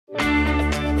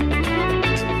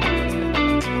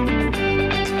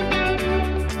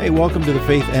Hey, welcome to the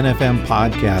Faith NFM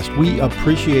podcast. We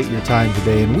appreciate your time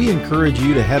today, and we encourage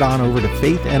you to head on over to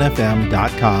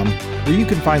faithnfm.com, where you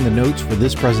can find the notes for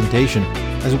this presentation,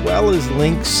 as well as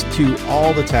links to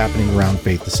all that's happening around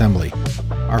Faith Assembly.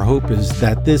 Our hope is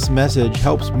that this message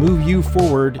helps move you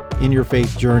forward in your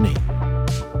faith journey.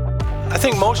 I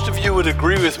think most of you would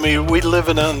agree with me, we live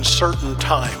in uncertain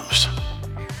times.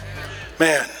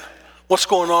 Man, what's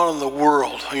going on in the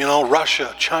world?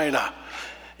 Russia, China,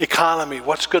 economy,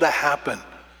 what's going to happen?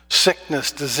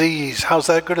 Sickness, disease, how's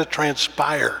that going to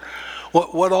transpire?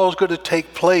 What all is going to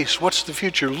take place? What's the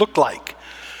future look like?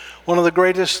 One of the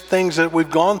greatest things that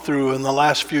we've gone through in the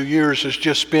last few years has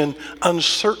just been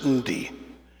uncertainty.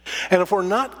 And if we're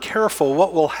not careful,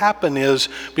 what will happen is,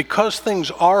 because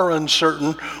things are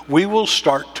uncertain, we will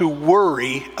start to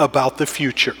worry about the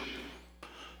future.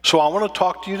 So I want to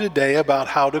talk to you today about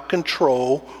how to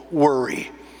control worry.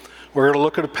 We're going to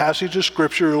look at a passage of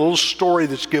Scripture, a little story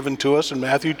that's given to us in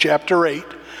Matthew chapter 8.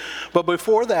 But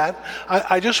before that,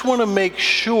 I just want to make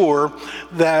sure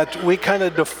that we kind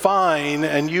of define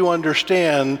and you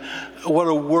understand what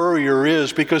a worrier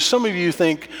is, because some of you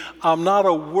think, I'm not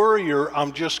a worrier,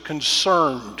 I'm just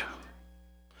concerned.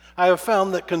 I have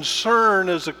found that concern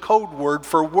is a code word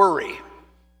for worry.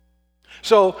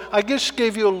 So I just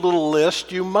gave you a little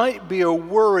list. You might be a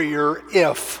worrier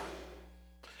if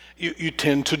you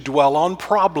tend to dwell on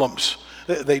problems.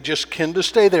 They just tend to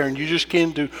stay there, and you just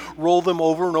tend to roll them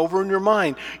over and over in your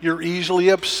mind. You're easily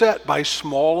upset by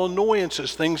small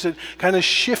annoyances, things that kind of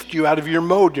shift you out of your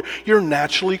mode. You're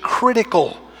naturally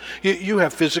critical. You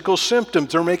have physical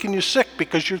symptoms. They're making you sick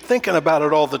because you're thinking about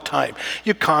it all the time.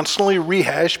 You constantly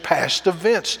rehash past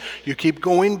events. You keep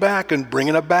going back and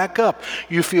bringing it back up.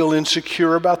 You feel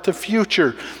insecure about the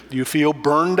future. You feel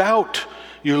burned out.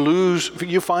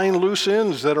 You find loose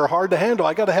ends that are hard to handle.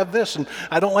 I got to have this, and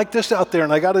I don't like this out there,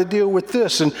 and I got to deal with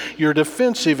this. And you're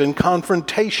defensive and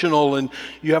confrontational, and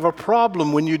you have a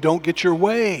problem when you don't get your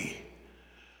way.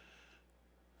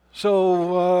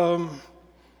 So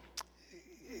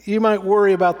you might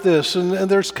worry about this, and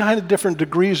there's kind of different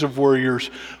degrees of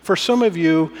worriers. For some of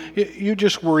you, you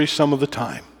just worry some of the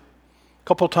time. A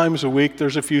couple times a week,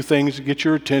 there's a few things that get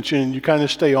your attention, and you kind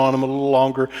of stay on them a little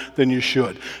longer than you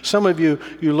should. Some of you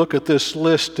look at this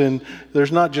list, and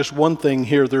there's not just one thing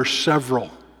here, there's several.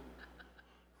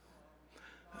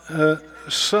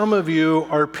 Some of you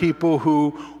are people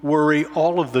who worry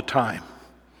all of the time,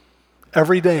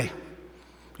 every day.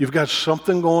 You've got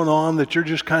something going on that you're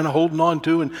just kind of holding on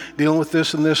to and dealing with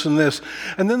this and this and this.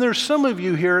 And then there's some of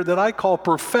you here that I call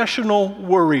professional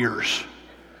worriers.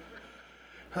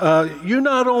 You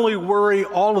not only worry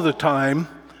all of the time,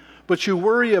 but you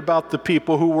worry about the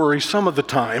people who worry some of the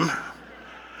time.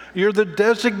 You're the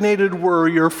designated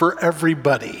worrier for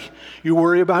everybody. You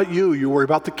worry about you worry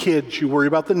about the kids, you worry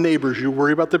about the neighbors, you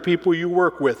worry about the people you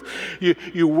work with.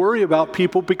 You worry about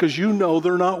people because you know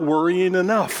they're not worrying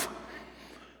enough.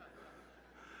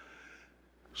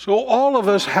 So all of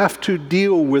us have to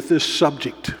deal with this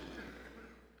subject.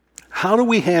 How do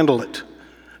we handle it?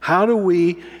 How do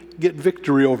we get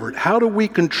victory over it? How do we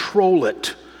control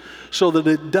it so that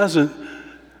it doesn't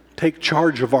take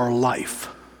charge of our life?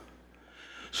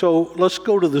 So let's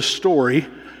go to the story,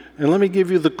 and let me give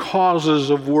you the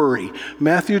causes of worry.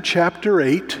 Matthew chapter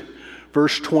 8,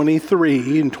 verse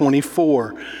 23 and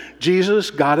 24.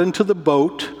 Jesus got into the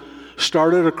boat,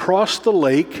 started across the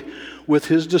lake with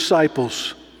his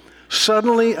disciples.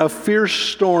 Suddenly a fierce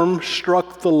storm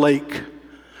struck the lake,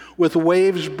 with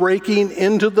waves breaking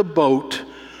into the boat,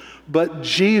 but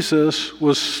Jesus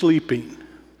was sleeping.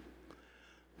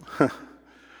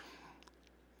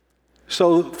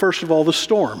 So, first of all, the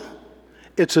storm.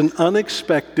 It's an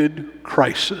unexpected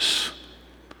crisis.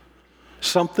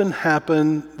 Something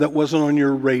happened that wasn't on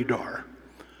your radar.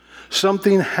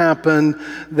 Something happened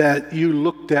that you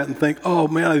looked at and think, oh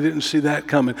man, I didn't see that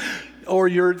coming. Or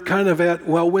you're kind of at,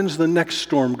 well, when's the next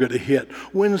storm going to hit?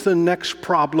 When's the next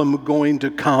problem going to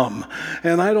come?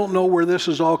 And I don't know where this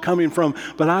is all coming from,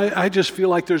 but I just feel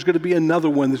like there's going to be another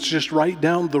one that's just right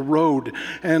down the road.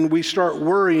 And we start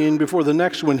worrying before the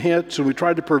next one hits, and we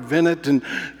try to prevent it, and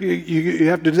you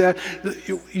have to do that.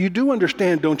 You do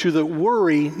understand, don't you, that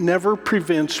worry never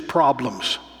prevents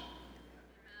problems.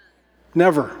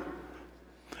 Never.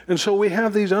 And so we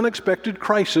have these unexpected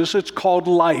crises. It's called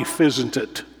life, isn't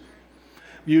it?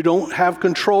 You don't have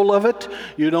control of it.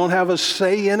 You don't have a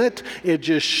say in it. It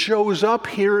just shows up.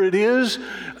 Here it is.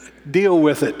 Deal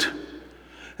with it.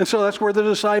 And so that's where the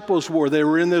disciples were. They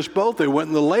were in this boat. They went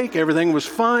in the lake. Everything was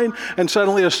fine. And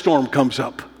suddenly a storm comes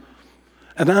up.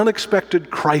 An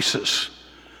unexpected crisis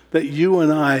that you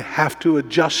and I have to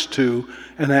adjust to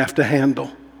and have to handle.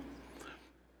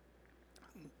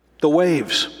 The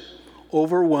waves,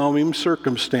 overwhelming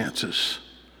circumstances.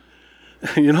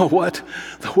 You know what?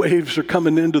 The waves are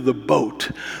coming into the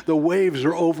boat. The waves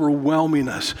are overwhelming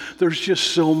us. There's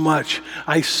just so much.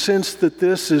 I sense that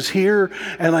this is here,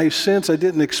 and I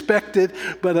didn't expect it,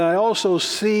 but I also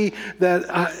see that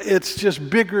it's just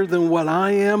bigger than what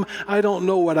I am. I don't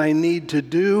know what I need to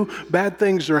do. Bad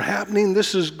things are happening.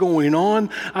 This is going on.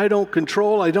 I don't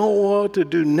control. I don't know what to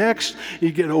do next.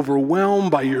 You get overwhelmed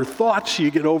by your thoughts.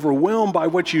 You get overwhelmed by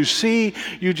what you see.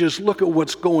 You just look at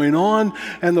what's going on,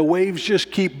 and the waves just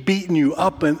keep beating you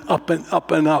up and up and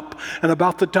up and up. And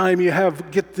about the time you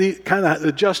get the kind of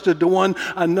adjusted to one,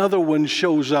 another one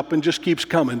shows up and just keeps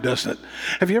coming, doesn't it?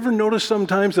 Have you ever noticed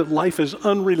sometimes that life is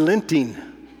unrelenting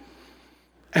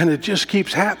and it just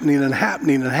keeps happening and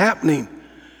happening and happening?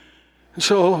 And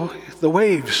so the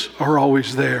waves are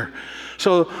always there.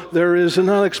 So there is an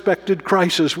unexpected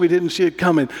crisis. We didn't see it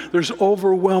coming. There's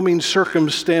overwhelming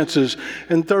circumstances.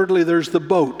 And thirdly, there's the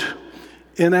boat.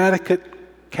 Inadequate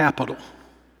capital.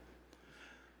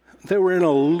 They were in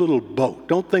a little boat.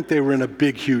 Don't think they were in a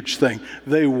big, huge thing.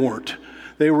 They weren't.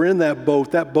 They were in that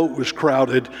boat. That boat was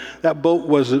crowded. That boat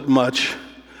wasn't much.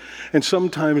 And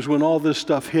sometimes when all this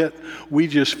stuff hit, we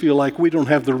just feel like we don't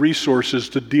have the resources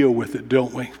to deal with it,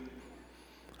 don't we?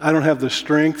 I don't have the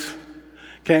strength.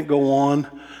 Can't go on.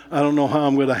 I don't know how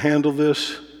I'm going to handle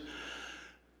this.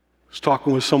 I was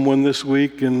talking with someone this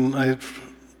week, and I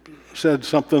said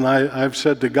something I've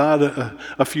said to God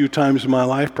a few times in my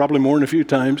life, probably more than a few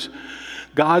times.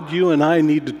 God, you and I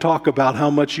need to talk about how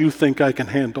much you think I can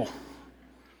handle.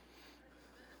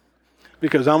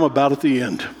 Because I'm about at the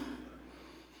end.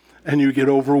 And you get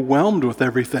overwhelmed with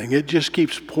everything. It just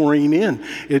keeps pouring in.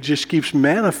 It just keeps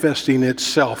manifesting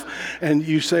itself. And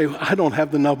you say, I don't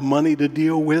have enough money to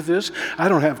deal with this. I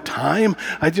don't have time.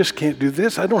 I just can't do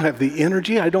this. I don't have the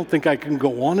energy. I don't think I can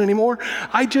go on anymore.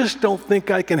 I just don't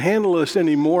think I can handle this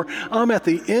anymore. I'm at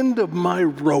the end of my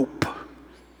rope.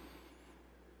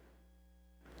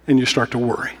 And you start to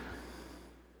worry.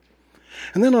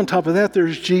 And then on top of that,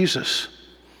 there's Jesus.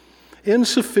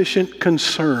 Insufficient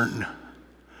concern.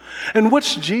 And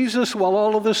what's Jesus while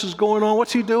all of this is going on?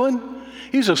 What's he doing?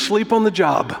 He's asleep on the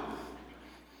job.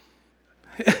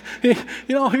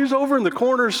 He's over in the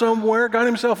corner somewhere, got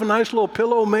himself a nice little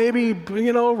pillow maybe,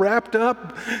 wrapped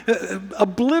up,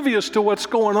 oblivious to what's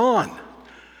going on.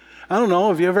 I don't know,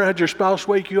 have you ever had your spouse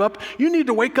wake you up? You need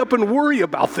to wake up and worry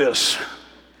about this.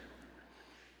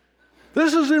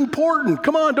 This is important.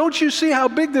 Come on, don't you see how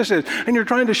big this is? And you're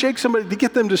trying to shake somebody to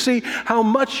get them to see how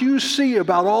much you see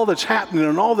about all that's happening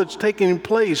and all that's taking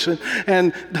place.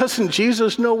 And doesn't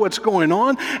Jesus know what's going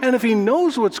on? And if he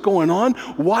knows what's going on,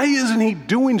 why isn't he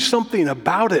doing something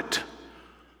about it?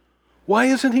 Why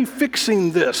isn't he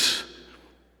fixing this?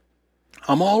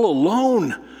 I'm all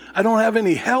alone. I don't have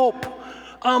any help.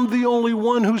 I'm the only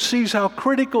one who sees how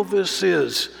critical this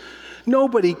is.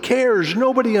 Nobody cares,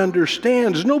 nobody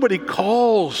understands, nobody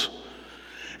calls.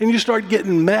 And you start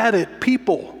getting mad at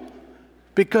people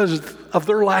because of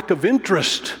their lack of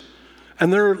interest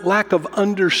and their lack of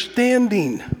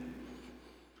understanding.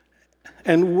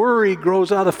 And worry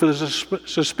grows out of a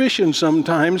suspicion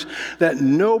sometimes that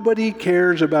nobody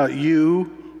cares about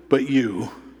you but you,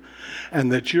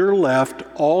 and that you're left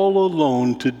all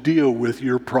alone to deal with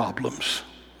your problems.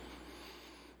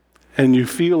 And you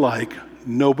feel like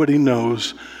nobody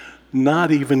knows, not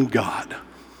even God.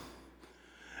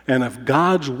 And if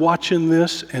God's watching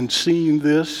this and seeing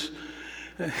this,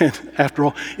 and after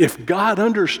all, if God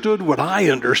understood what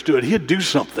I understood, he'd do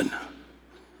something.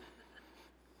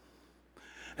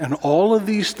 And all of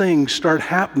these things start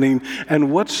happening,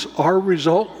 and what's our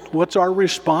result? What's our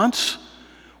response?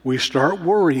 We start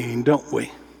worrying, don't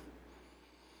we?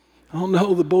 Oh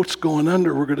no, the boat's going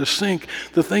under, we're going to sink.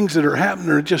 The things that are happening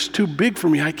are just too big for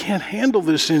me. I can't handle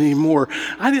this anymore.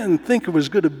 I didn't think it was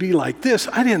going to be like this.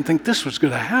 I didn't think this was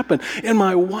going to happen. In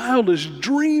my wildest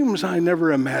dreams, I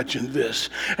never imagined this.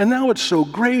 And now it's so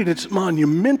great, it's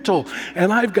monumental,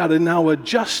 and I've got to now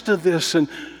adjust to this, and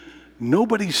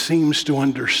nobody seems to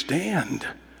understand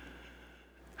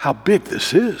how big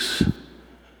this is.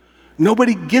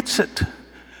 Nobody gets it.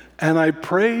 And I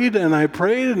prayed and I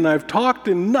prayed and I've talked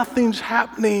and nothing's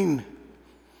happening.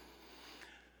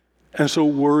 And so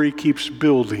worry keeps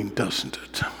building, doesn't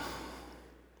it?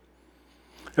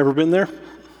 Ever been there?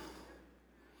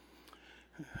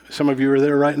 Some of you are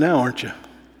there right now, aren't you?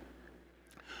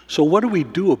 So what do we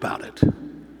do about it?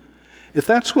 If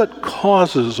that's what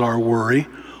causes our worry,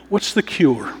 what's the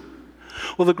cure?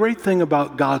 Well, the great thing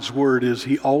about God's Word is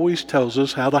He always tells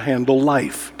us how to handle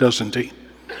life, doesn't He?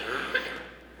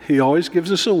 He always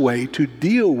gives us a way to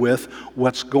deal with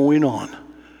what's going on.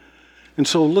 And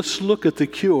so let's look at the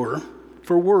cure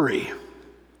for worry.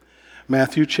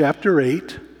 Matthew chapter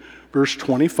 8, verse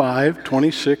 25,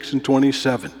 26, and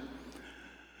 27.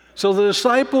 So the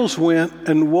disciples went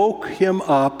and woke him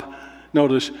up,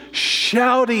 notice,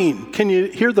 shouting. Can you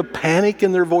hear the panic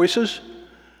in their voices?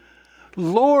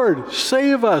 Lord,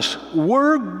 save us.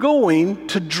 We're going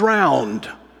to drown.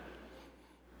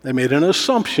 They made an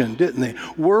assumption, didn't they?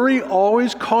 Worry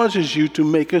always causes you to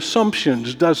make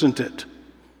assumptions, doesn't it?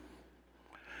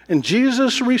 And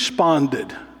Jesus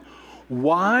responded,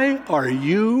 why are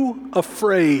you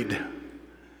afraid?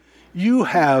 You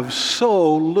have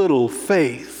so little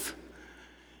faith.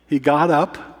 He got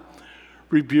up,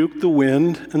 rebuked the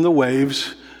wind and the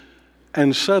waves,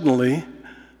 and suddenly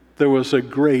there was a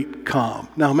great calm.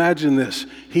 Now imagine this.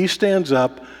 He stands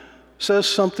up, says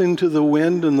something to the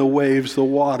wind and the waves, the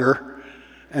water,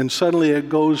 and suddenly it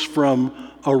goes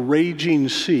from a raging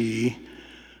sea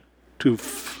to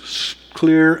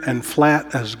clear and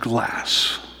flat as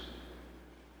glass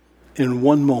in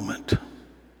one moment.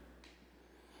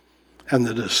 And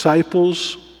the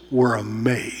disciples were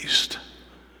amazed.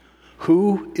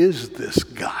 Who is this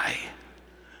guy?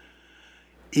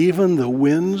 Even the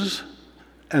winds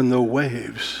and the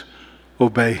waves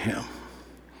obey him.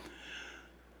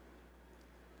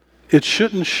 It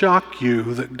shouldn't shock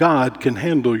you that God can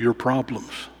handle your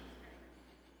problems.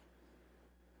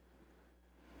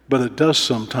 But it does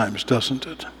sometimes, doesn't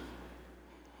it?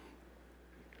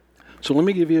 So let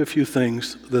me give you a few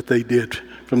things that they did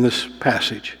from this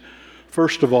passage.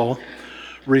 First of all,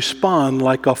 respond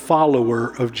like a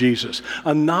follower of Jesus.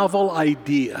 A novel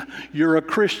idea. You're a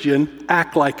Christian,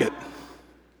 act like it.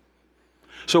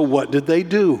 So what did they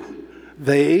do?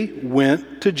 They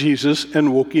went to Jesus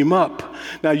and woke him up.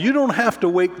 Now, you don't have to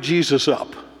wake Jesus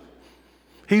up.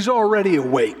 He's already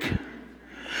awake.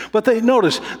 But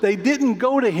notice, they didn't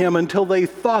go to him until they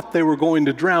thought they were going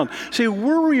to drown. See,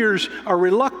 worriers are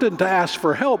reluctant to ask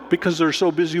for help because they're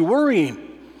so busy worrying.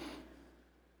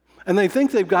 And they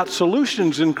think they've got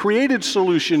solutions and created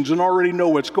solutions and already know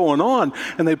what's going on.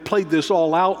 And they've played this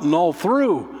all out and all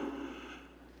through.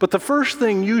 But the first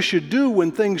thing you should do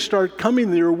when things start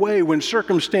coming your way, when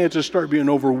circumstances start being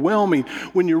overwhelming,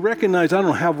 when you recognize I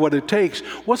don't have what it takes,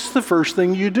 what's the first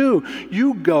thing you do?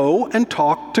 You go and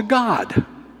talk to God.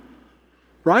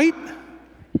 Right?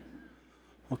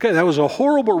 Okay, that was a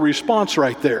horrible response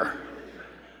right there.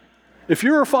 If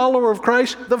you're a follower of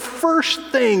Christ, the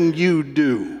first thing you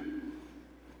do,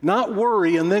 not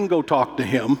worry and then go talk to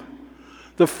him.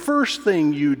 The first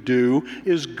thing you do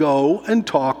is go and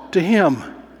talk to him.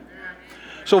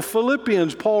 So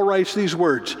Philippians, Paul writes these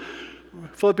words.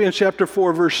 Philippians chapter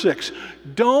 4, verse 6.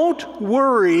 Don't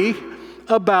worry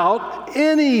about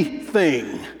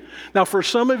anything. Now, for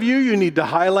some of you, you need to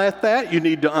highlight that. You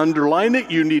need to underline it.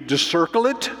 You need to circle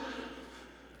it.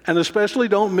 And especially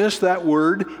don't miss that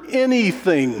word,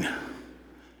 anything.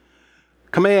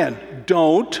 Command,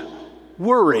 don't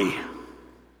worry.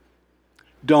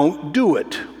 Don't do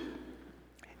it.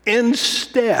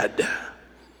 Instead,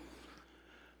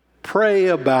 pray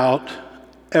about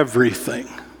everything.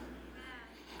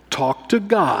 Talk to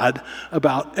God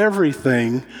about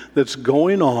everything that's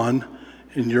going on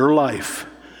in your life.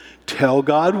 Tell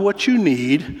God what you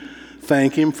need.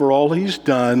 Thank him for all he's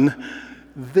done.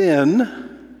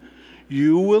 Then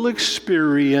you will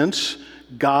experience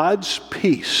God's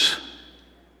peace,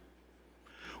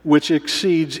 which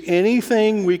exceeds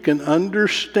anything we can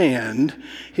understand.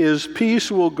 His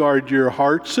peace will guard your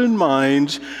hearts and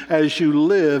minds as you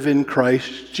live in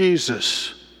Christ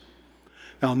Jesus.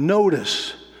 Now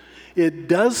notice, it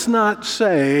does not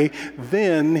say,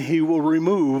 then he will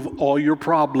remove all your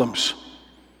problems.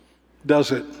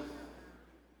 Does it?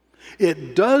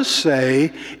 It does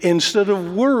say, instead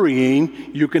of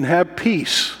worrying, you can have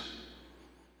peace.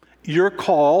 Your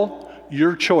call,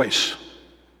 your choice.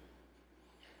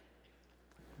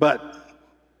 But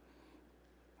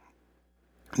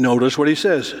notice what he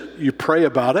says. You pray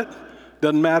about it.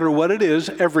 Doesn't matter what it is,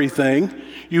 everything.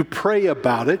 You pray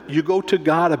about it. You go to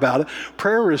God about it.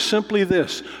 Prayer is simply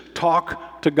this.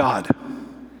 Talk to God.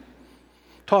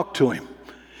 Talk to him.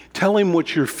 Tell him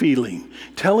what you're feeling.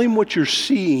 Tell him what you're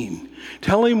seeing.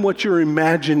 Tell him what you're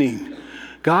imagining.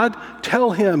 God,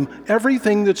 tell him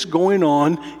everything that's going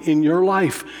on in your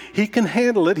life. He can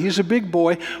handle it. He's a big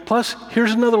boy. Plus,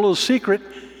 here's another little secret.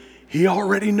 He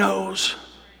already knows.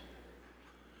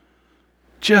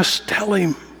 Just tell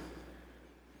him.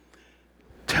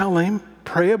 Tell him.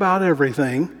 Pray about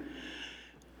everything.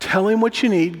 Tell him what you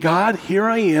need. God, here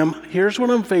I am. Here's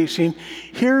what I'm facing.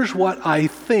 Here's what I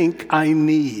think I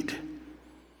need.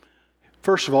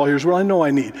 First of all, here's what I know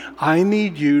I need. I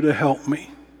need you to help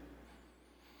me.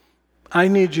 I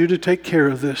need you to take care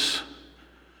of this.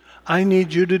 I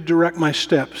need you to direct my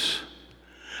steps.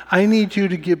 I need you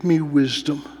to give me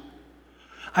wisdom.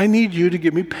 I need you to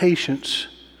give me patience.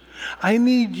 I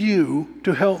need you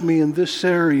to help me in this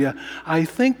area. I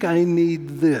think I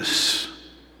need this.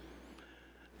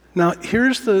 Now,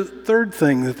 here's the third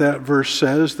thing that verse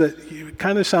says that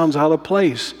kind of sounds out of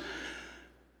place.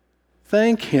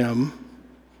 Thank him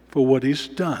for what he's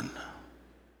done.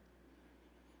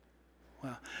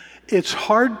 Well, it's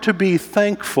hard to be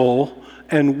thankful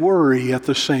and worry at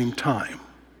the same time.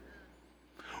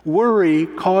 Worry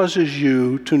causes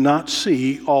you to not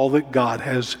see all that God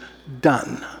has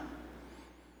done.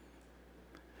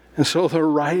 And so the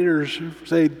writers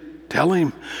say, tell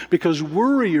him, because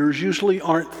worriers usually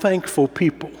aren't thankful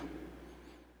people.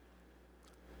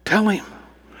 Tell him.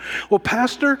 Well,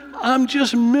 Pastor, I'm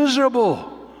just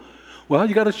miserable. Well,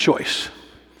 you got a choice.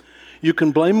 You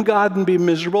can blame God and be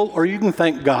miserable, or you can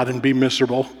thank God and be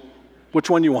miserable. Which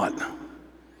one you want?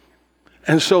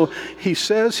 And so he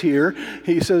says here,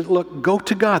 look, go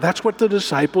to God. That's what the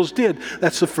disciples did.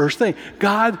 That's the first thing.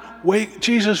 God,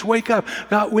 Jesus, wake up.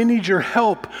 God, we need your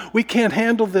help. We can't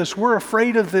handle this. We're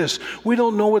afraid of this. We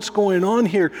don't know what's going on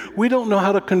here. We don't know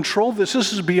how to control this.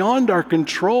 This is beyond our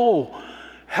control.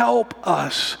 Help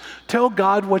us. Tell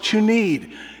God what you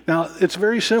need. Now, it's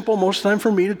very simple most of the time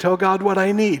for me to tell God what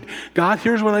I need. God,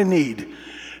 here's what I need.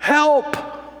 Help.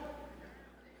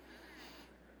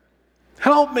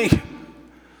 Help me.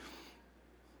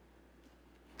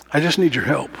 I just need your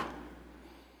help.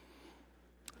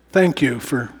 Thank you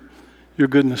for your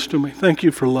goodness to me. Thank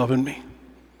you for loving me.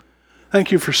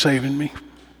 Thank you for saving me.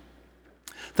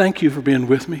 Thank you for being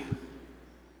with me.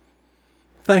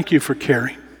 Thank you for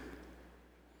caring.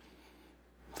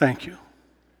 Thank you.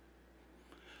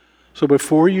 So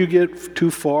before you get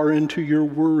too far into your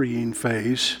worrying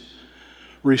phase,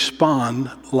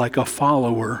 respond like a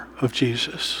follower of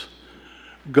Jesus.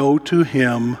 Go to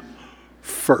him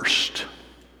first.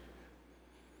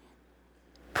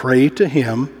 Pray to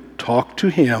him, talk to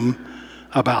him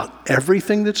about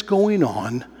everything that's going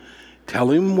on, tell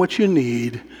him what you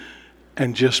need,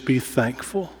 and just be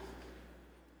thankful.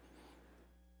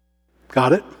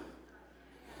 Got it?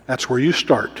 That's where you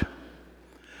start.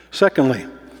 Secondly,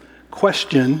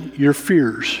 question your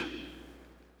fears.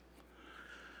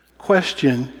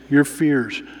 Question your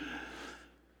fears.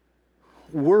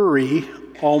 Worry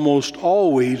almost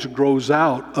always grows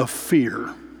out of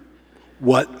fear.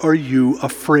 What are you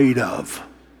afraid of?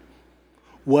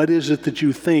 What is it that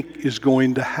you think is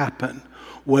going to happen?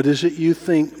 What is it you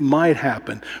think might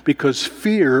happen? Because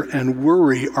fear and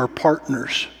worry are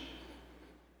partners.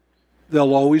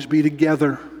 They'll always be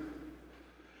together.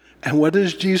 And what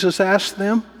does Jesus ask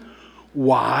them?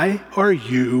 Why are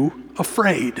you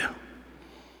afraid?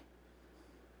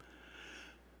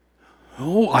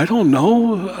 Oh, I don't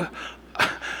know.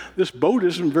 This boat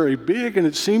isn't very big, and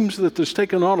it seems that there's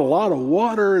taken on a lot of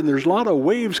water, and there's a lot of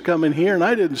waves coming here, and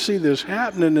I didn't see this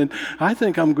happening, and I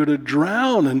think I'm going to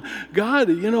drown. And God,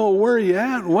 where are you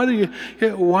at?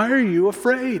 Why are you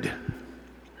afraid?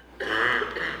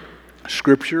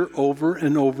 Scripture over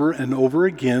and over and over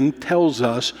again tells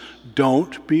us,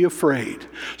 don't be afraid.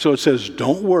 So it says,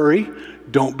 don't worry,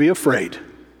 don't be afraid.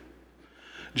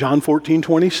 John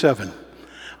 14:27,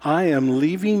 I am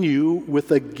leaving you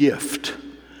with a gift,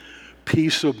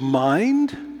 peace of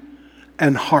mind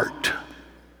and heart.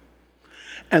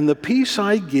 And the peace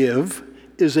I give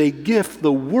is a gift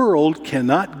the world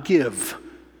cannot give.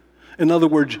 In other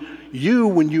words, you,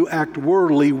 when you act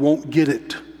worldly, won't get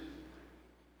it.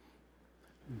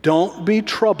 Don't be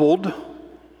troubled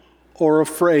or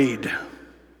afraid.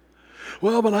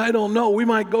 Well, but I don't know. We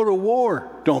might go to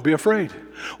war. Don't be afraid.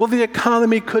 Well, the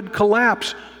economy could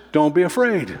collapse. Don't be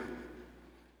afraid.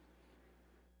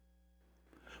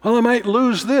 Well, I might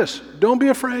lose this. Don't be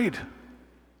afraid.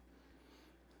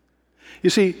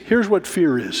 You see, here's what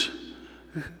fear is.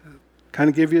 Kind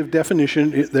of give you a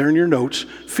definition there in your notes.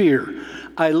 Fear.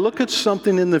 I look at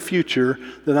something in the future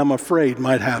that I'm afraid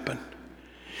might happen.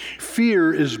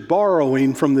 Fear is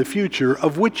borrowing from the future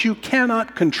of which you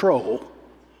cannot control,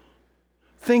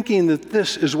 thinking that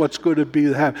this is what's going to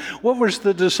be happening. What was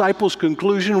the disciples'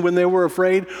 conclusion when they were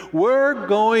afraid? We're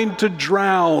going to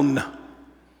drown.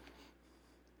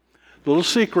 Little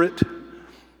secret,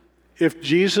 if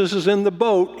Jesus is in the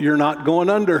boat, you're not going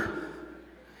under.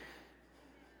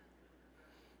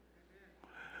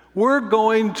 We're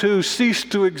going to cease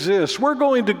to exist. We're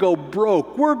going to go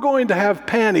broke. We're going to have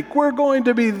panic. We're going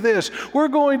to be this. We're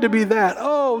going to be that.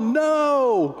 Oh,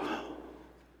 no.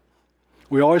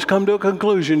 We always come to a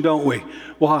conclusion, don't we?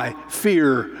 Why?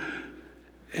 Fear.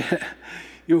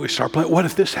 You always start playing, what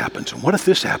if this happens? And what if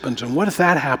this happens? And what if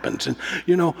that happens? And,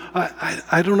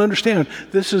 I don't understand.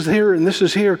 This is here and this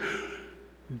is here.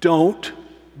 Don't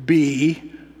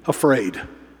be afraid.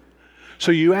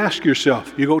 So you ask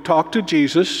yourself, you go talk to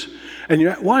Jesus,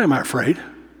 and why am I afraid?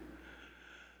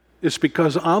 It's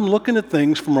because I'm looking at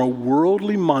things from a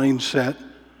worldly mindset,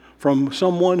 from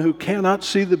someone who cannot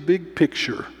see the big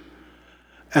picture,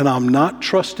 and I'm not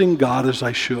trusting God as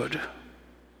I should.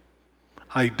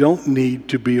 I don't need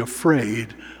to be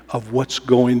afraid of what's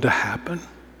going to happen.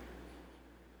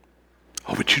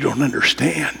 Oh, but you don't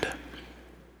understand.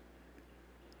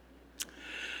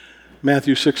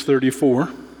 Matthew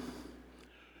 6:34.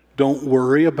 Don't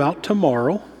worry about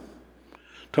tomorrow.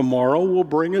 Tomorrow will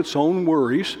bring its own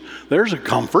worries. There's a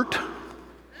comfort.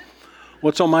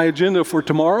 What's on my agenda for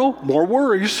tomorrow? More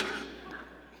worries.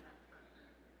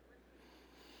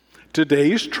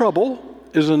 Today's trouble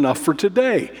is enough for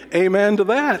today. Amen to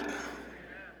that.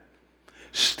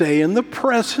 Stay in the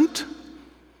present.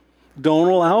 Don't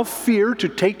allow fear to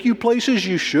take you places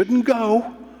you shouldn't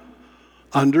go.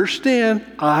 Understand,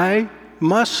 I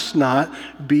must not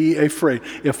be afraid.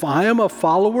 If I am a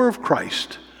follower of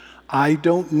Christ, I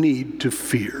don't need to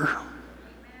fear.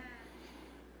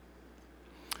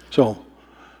 So,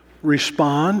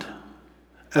 respond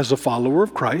as a follower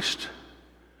of Christ.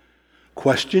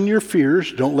 Question your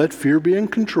fears. Don't let fear be in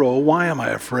control. Why am I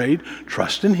afraid?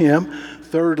 Trust in Him.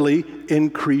 Thirdly,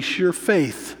 increase your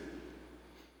faith.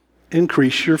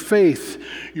 Increase your faith.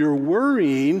 You're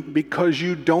worrying because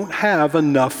you don't have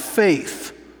enough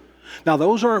faith. Now,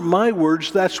 those aren't my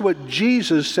words. That's what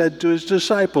Jesus said to His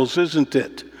disciples, isn't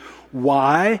it?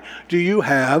 Why do you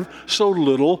have so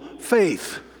little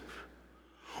faith?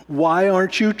 Why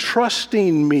aren't you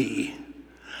trusting me?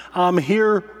 I'm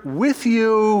here with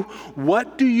you.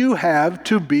 What do you have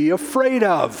to be afraid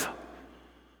of?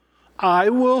 I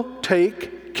will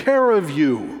take care of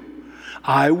you.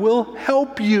 I will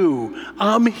help you.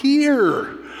 I'm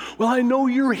here. Well, I know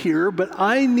you're here, but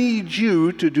I need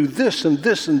you to do this and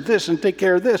this and this and take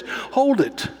care of this. Hold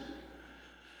it.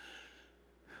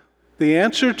 The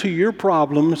answer to your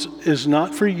problems is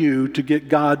not for you to get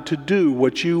God to do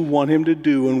what you want Him to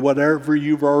do and whatever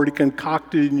you've already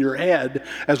concocted in your head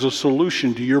as a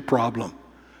solution to your problem.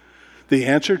 The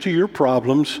answer to your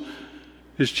problems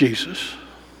is Jesus.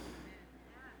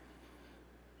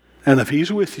 And if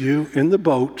He's with you in the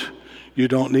boat, you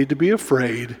don't need to be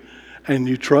afraid, and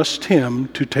you trust Him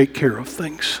to take care of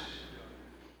things.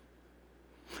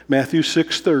 Matthew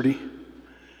 6:30.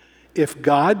 If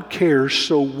God cares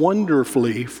so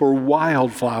wonderfully for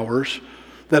wildflowers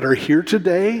that are here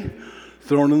today,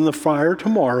 thrown in the fire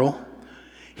tomorrow,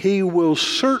 He will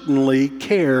certainly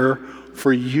care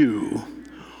for you.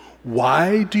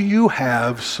 Why do you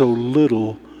have so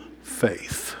little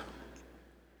faith?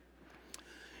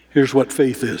 Here's what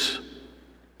faith is.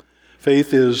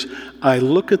 Faith is, I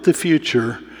look at the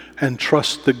future and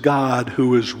trust the God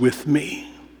who is with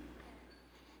me.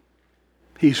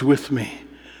 He's with me.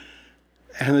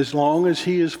 And as long as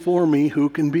He is for me, who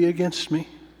can be against me?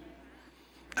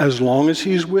 As long as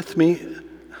He's with me,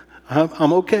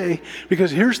 I'm okay.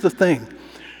 Because here's the thing.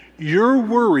 Your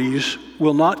worries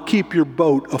will not keep your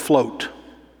boat afloat.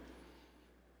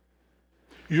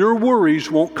 Your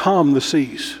worries won't calm the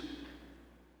seas.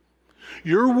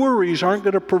 Your worries aren't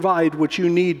going to provide what you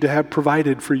need to have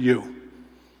provided for you.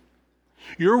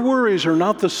 Your worries are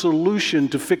not the solution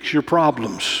to fix your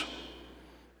problems.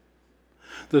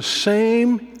 The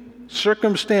same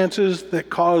circumstances that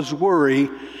cause worry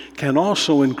can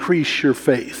also increase your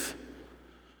faith.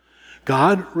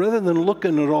 God, rather than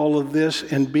looking at all of this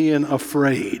and being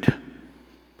afraid,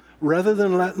 rather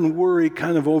than letting worry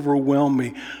kind of overwhelm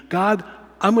me, God,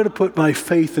 I'm going to put my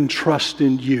faith and trust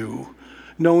in you,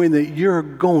 knowing that you're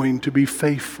going to be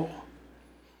faithful.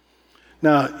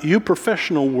 Now, you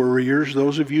professional worriers,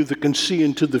 those of you that can see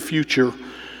into the future,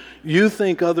 you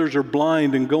think others are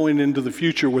blind and going into the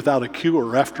future without a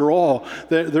cure. After all,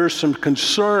 there's some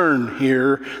concern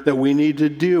here that we need to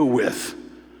deal with.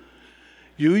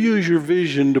 You use your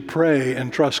vision to pray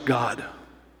and trust God,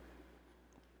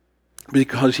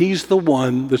 because He's the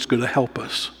one that's going to help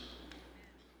us.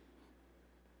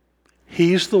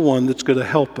 He's the one that's going to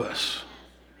help us.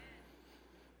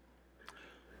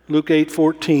 Luke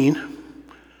 8:14.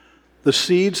 The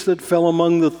seeds that fell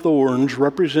among the thorns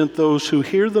represent those who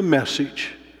hear the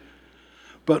message,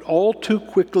 but all too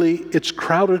quickly it's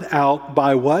crowded out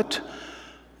by what?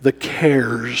 The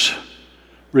cares,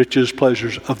 riches,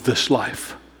 pleasures of this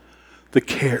life. The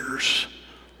cares,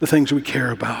 the things we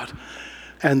care about.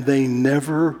 And they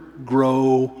never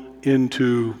grow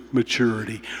into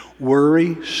maturity.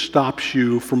 Worry stops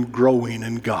you from growing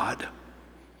in God.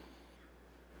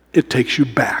 It takes you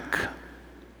back.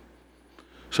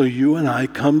 So you and I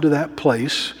come to that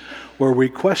place where we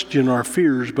question our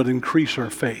fears but increase our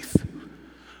faith.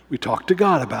 We talk to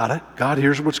God about it. God,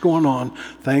 here's what's going on.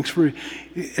 Thanks for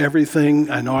everything.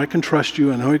 I know I can trust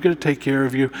you. I know you're going to take care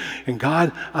of you. And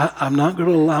God, I'm not going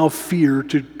to allow fear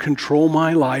to control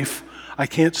my life. I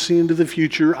can't see into the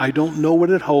future. I don't know what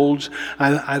it holds.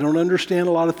 I don't understand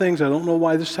a lot of things. I don't know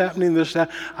why this is happening,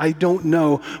 that. I don't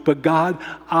know. But God,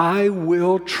 I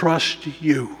will trust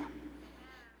you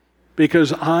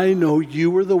because I know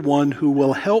you are the one who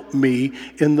will help me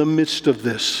in the midst of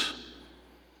this.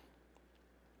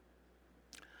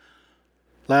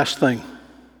 Last thing,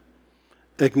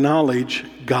 acknowledge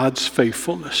God's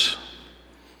faithfulness.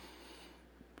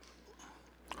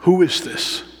 Who is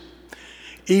this?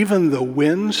 Even the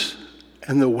winds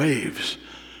and the waves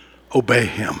obey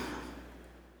him.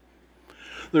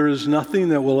 There is nothing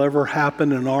that will ever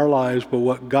happen in our lives but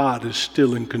what God is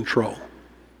still in control.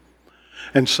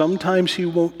 And sometimes he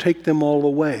won't take them all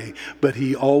away, but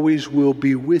he always will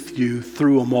be with you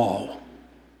through them all.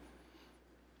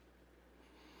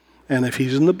 And if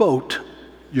he's in the boat,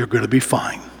 you're going to be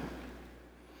fine.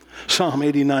 Psalm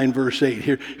 89, verse 8,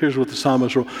 here's what the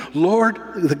psalmist wrote. Lord,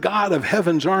 the God of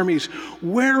heaven's armies,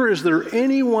 where is there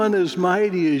anyone as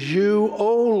mighty as you?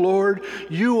 O Lord,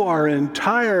 you are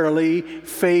entirely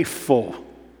faithful.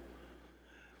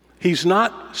 He's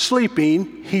not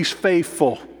sleeping, he's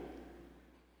faithful.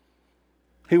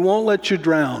 He won't let you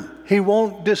drown. He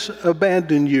won't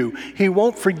abandon you. He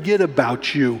won't forget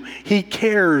about you. He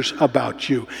cares about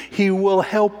you. He will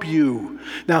help you.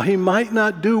 Now, he might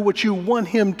not do what you want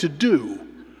him to do,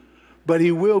 but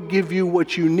he will give you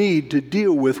what you need to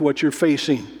deal with what you're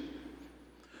facing.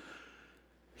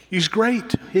 He's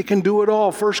great. He can do it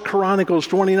all. 1 Chronicles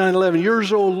 29:11.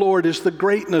 Yours, O Lord, is the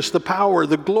greatness, the power,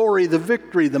 the glory, the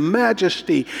victory, the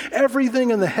majesty.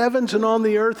 Everything in the heavens and on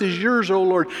the earth is yours, O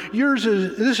Lord.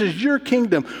 This is your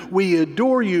kingdom. We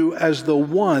adore you as the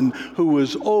one who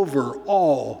is over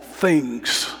all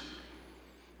things.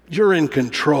 You're in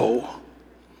control.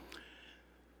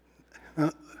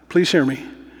 Now, please hear me.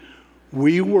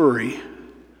 We worry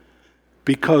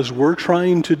because we're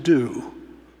trying to do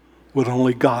what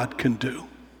only God can do.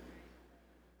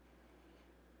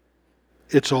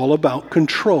 It's all about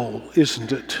control,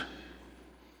 isn't it?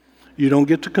 You don't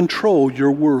get to control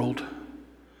your world.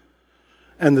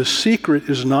 And the secret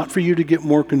is not for you to get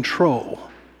more control.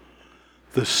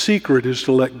 The secret is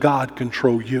to let God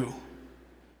control you.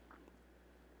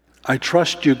 I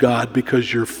trust you, God,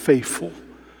 because you're faithful.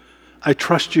 I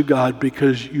trust you, God,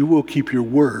 because you will keep your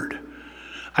word.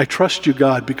 I trust you,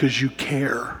 God, because you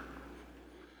care.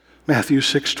 Matthew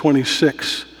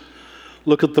 6:26.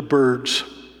 Look at the birds.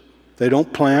 They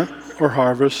don't plant or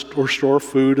harvest or store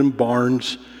food in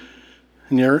barns,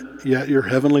 and yet your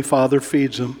heavenly Father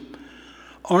feeds them.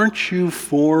 Aren't you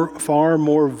far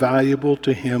more valuable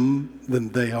to him than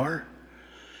they are?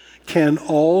 Can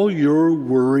all your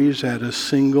worries add a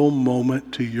single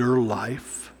moment to your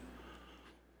life?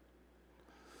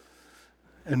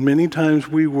 And many times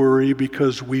we worry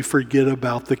because we forget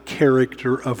about the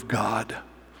character of God.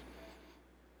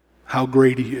 How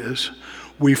great he is.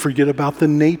 We forget about the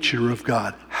nature of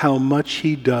God, how much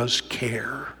he does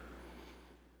care.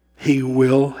 He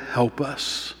will help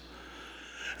us.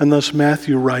 And thus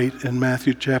Matthew writes in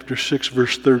Matthew chapter 6,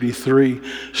 verse 33,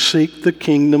 seek the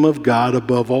kingdom of God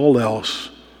above all else,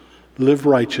 live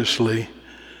righteously,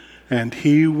 and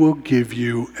he will give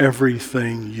you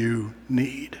everything you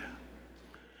need.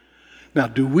 Now,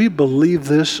 do we believe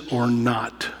this or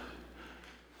not?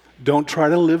 Don't try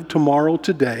to live tomorrow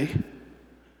today.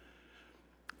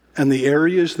 And the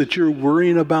areas that you're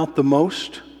worrying about the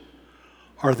most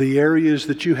are the areas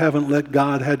that you haven't let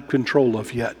God have control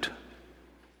of yet.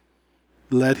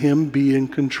 Let him be in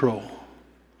control.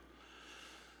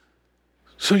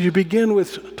 So you begin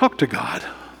with, talk to God.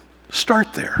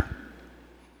 Start there.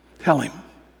 Tell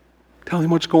him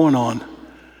what's going on,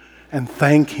 and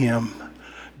thank him.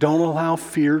 Don't allow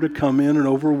fear to come in and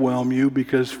overwhelm you,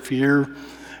 because fear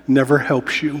never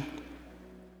helps you.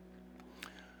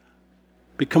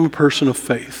 Become a person of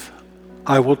faith.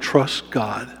 I will trust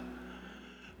God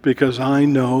because I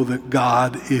know that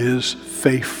God is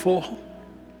faithful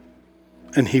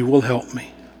and he will help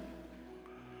me.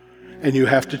 And you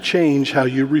have to change how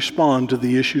you respond to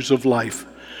the issues of life.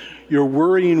 Your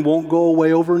worrying won't go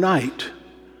away overnight,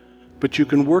 but you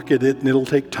can work at it and it'll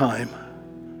take time.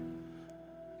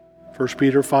 1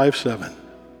 Peter 5:7.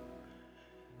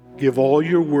 Give all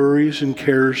your worries and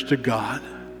cares to God.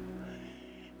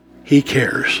 He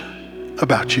cares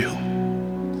about you.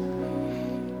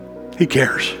 He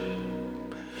cares.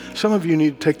 Some of you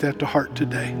need to take that to heart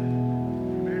today.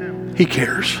 He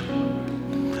cares.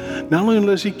 Not only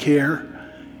does he care,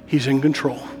 he's in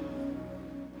control.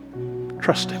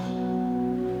 Trust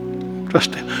him.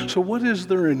 Trust him. So what is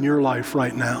there in your life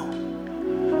right now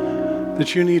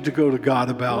that you need to go to God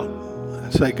about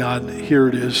and say, God, here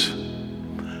it is.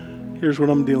 Here's what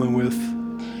I'm dealing with.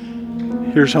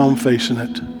 Here's how I'm facing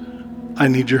it. I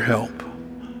need your help.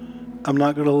 I'm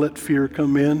not going to let fear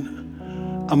come in.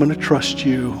 I'm going to trust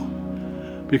you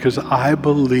because I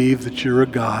believe that you're a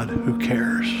God who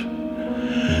cares.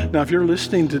 Now, if you're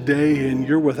listening today and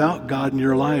you're without God in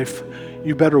your life,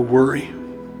 you better worry.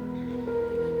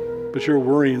 But your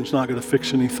worrying is not going to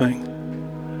fix anything.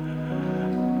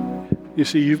 You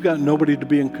see, you've got nobody to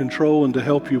be in control and to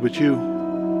help you but you.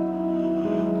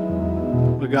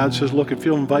 But God says, look, if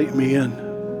you'll invite me in,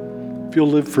 if you'll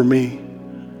live for me,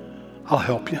 I'll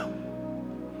help you.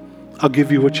 I'll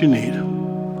give you what you need.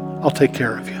 I'll take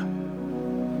care of you.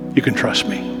 You can trust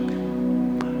me.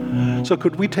 So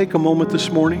could we take a moment this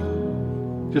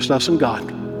morning, just us and God?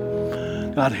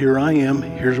 God, here I am.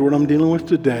 Here's what I'm dealing with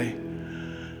today.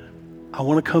 I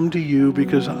want to come to you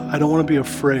because I don't want to be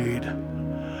afraid.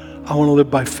 I want to live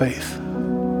by faith,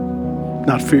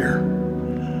 not fear.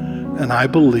 And I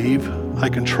believe I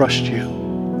can trust you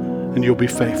and you'll be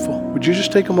faithful. Would you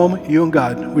just take a moment, you and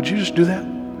God? Would you just do that?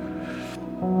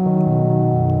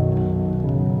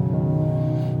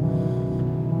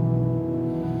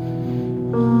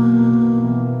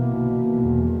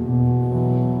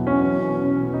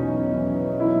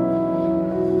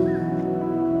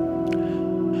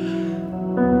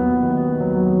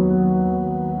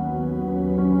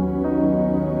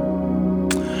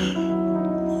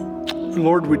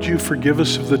 Lord, would you forgive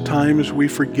us of the times we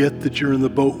forget that you're in the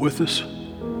boat with us?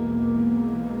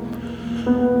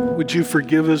 Would you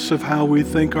forgive us of how we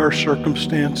think our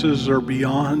circumstances are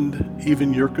beyond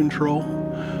even your control?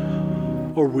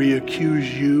 Or we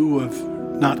accuse you of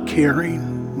not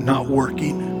caring, not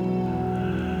working.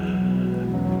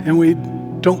 And we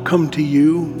don't come to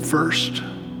you first.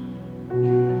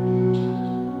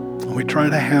 And we try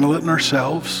to handle it in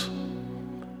ourselves.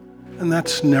 And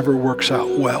that never works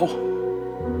out well.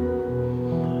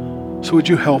 So would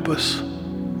you help us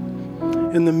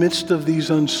in the midst of these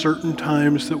uncertain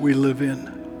times that we live in?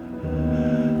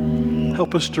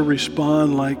 Help us to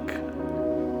respond like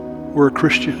we're a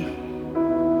Christian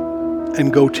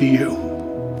and go to you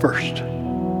first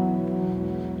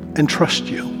and trust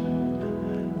you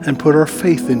and put our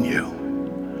faith in you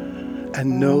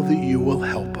and know that you will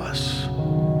help us.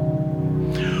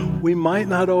 We might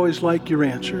not always like your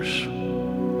answers.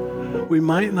 We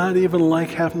might not even like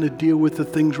having to deal with the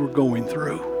things we're going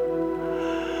through.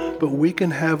 But we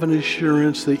can have an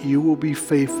assurance that you will be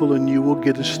faithful and you will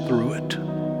get us through it.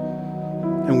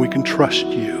 And we can trust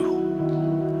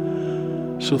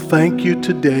you. So thank you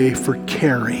today for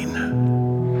caring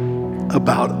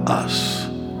about us.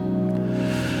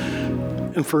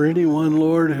 And for anyone,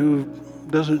 Lord, who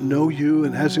doesn't know you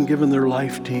and hasn't given their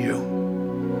life to you,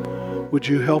 would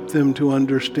you help them to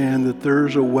understand that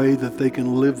there's a way that they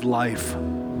can live life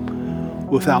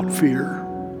without fear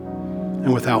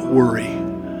and without worry?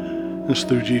 And it's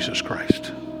through Jesus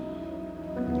Christ.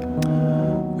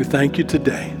 We thank you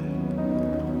today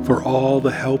for all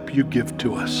the help you give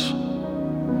to us.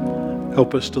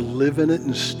 Help us to live in it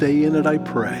and stay in it, I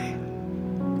pray.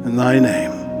 In thy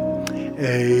name,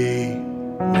 amen.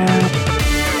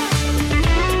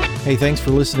 Hey, thanks for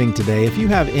listening today. If you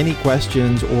have any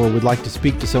questions or would like to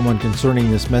speak to someone concerning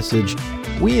this message,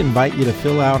 we invite you to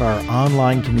fill out our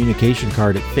online communication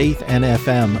card at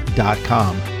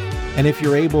faithnfm.com. And if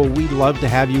you're able, we'd love to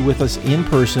have you with us in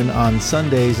person on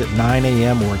Sundays at 9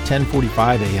 a.m. or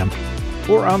 10:45 a.m.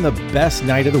 or on the best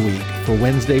night of the week for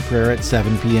Wednesday prayer at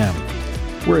 7 p.m.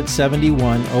 We're at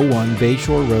 7101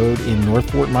 Bayshore Road in North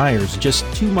Fort Myers, just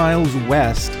 2 miles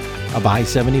west of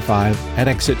I-75 at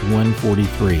exit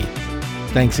 143.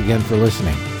 Thanks again for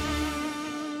listening.